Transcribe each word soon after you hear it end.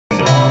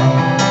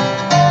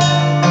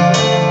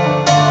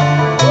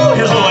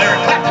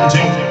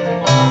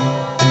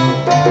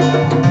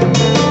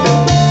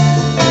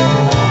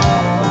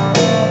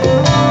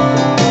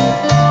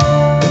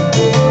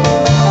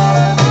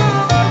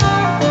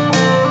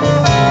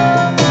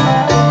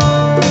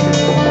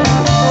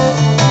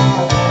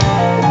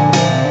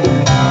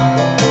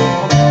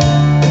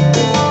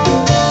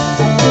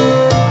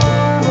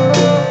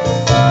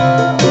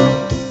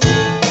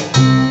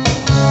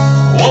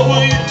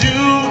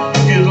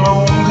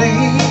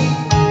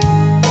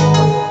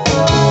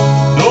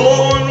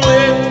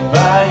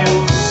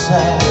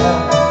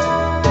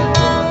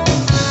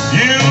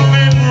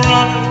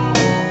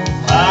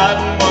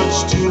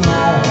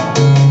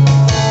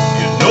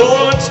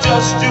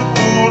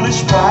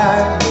foolish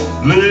pride.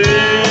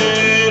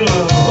 Layla,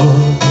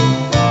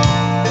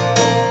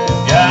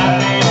 got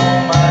me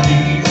on my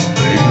knees,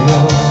 Layla,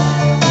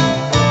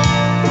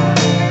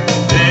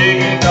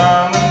 begging,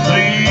 darling,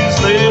 please,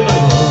 Layla,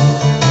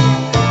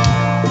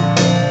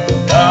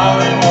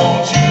 darling,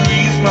 won't you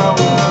ease my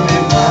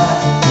worried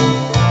mind?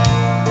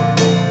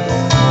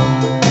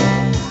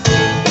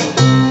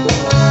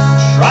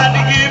 Tried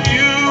to give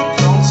you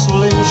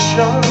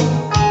consolation,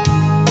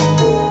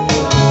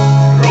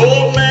 your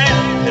old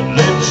man had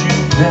let you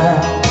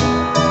down,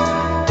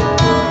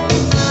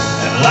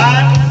 and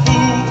like a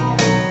fool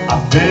I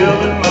fell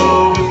in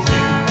love with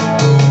you.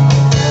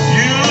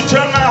 You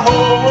turned my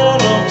whole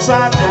world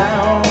upside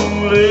down,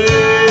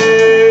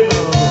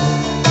 Layla,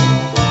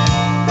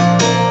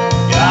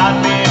 got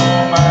me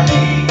on my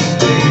knees,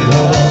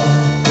 Layla,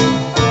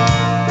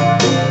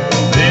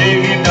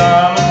 begging,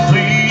 darling,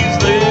 please,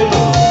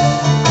 Layla,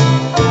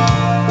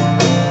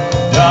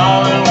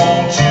 darling,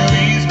 won't you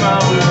ease my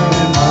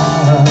weary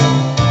mind?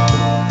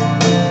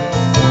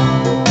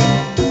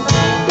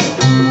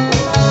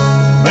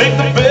 Make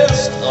the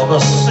best of a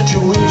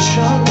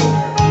situation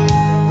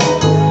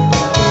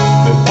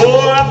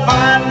before I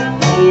find it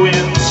go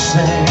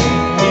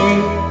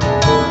insane.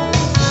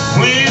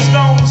 Please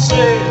don't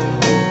say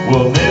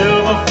we'll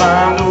never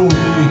find a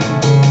way.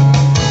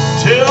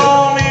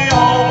 Tell me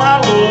all my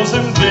love's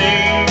in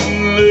vain,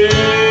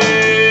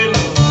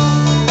 Layla,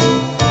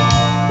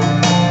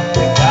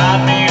 you got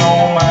me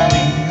on my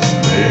knees,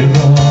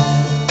 Layla,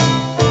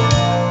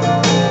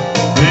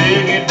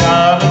 begging,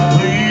 darling,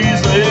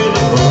 please,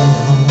 Layla,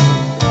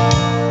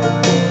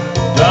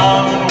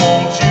 darling,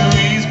 won't you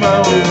ease my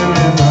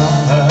weary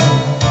mind?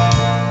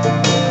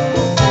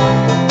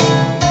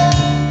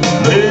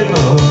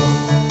 Layla,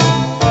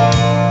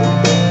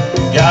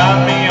 got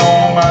me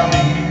on my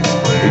knees,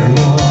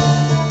 Layla,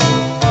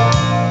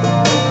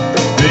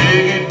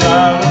 begging,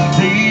 darling,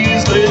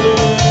 please, Layla,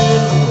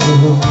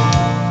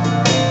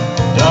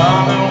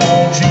 darling,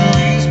 won't you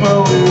ease my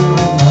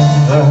weary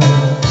mind?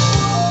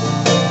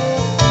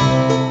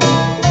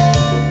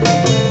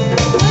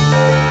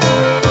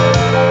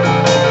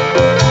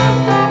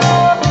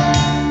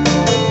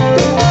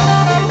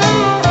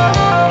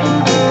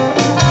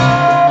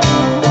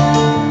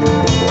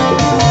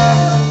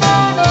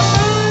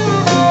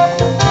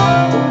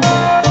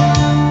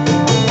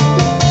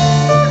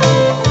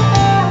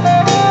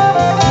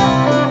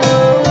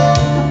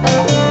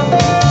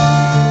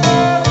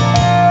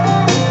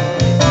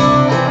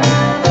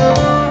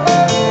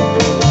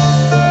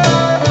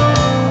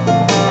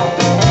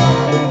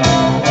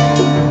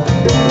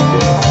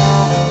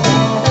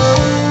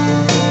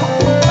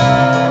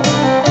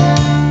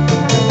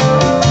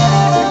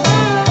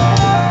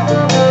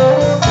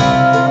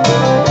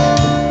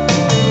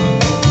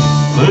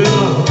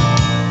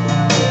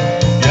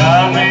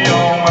 Got me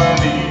on my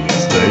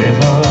knees,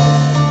 Layla,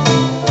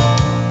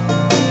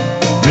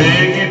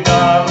 begging,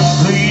 darling,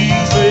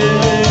 please,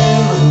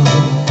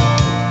 Layla,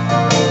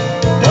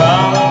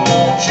 darling,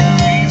 won't you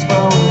ease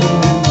my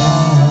weary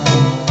mind?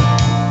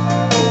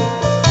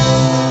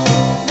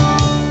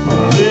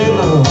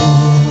 Layla,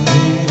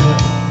 Layla,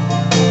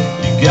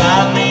 you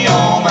got me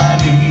on my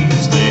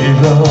knees,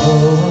 Layla,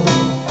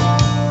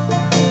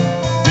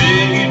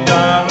 begging,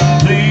 darling,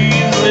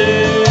 please,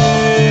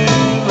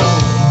 Layla,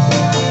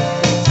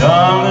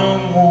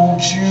 darling,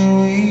 won't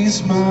you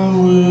ease my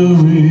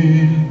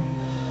weary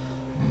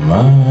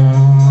mind?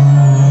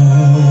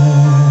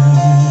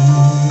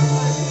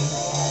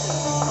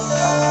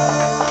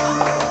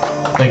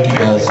 Thank you,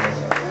 guys.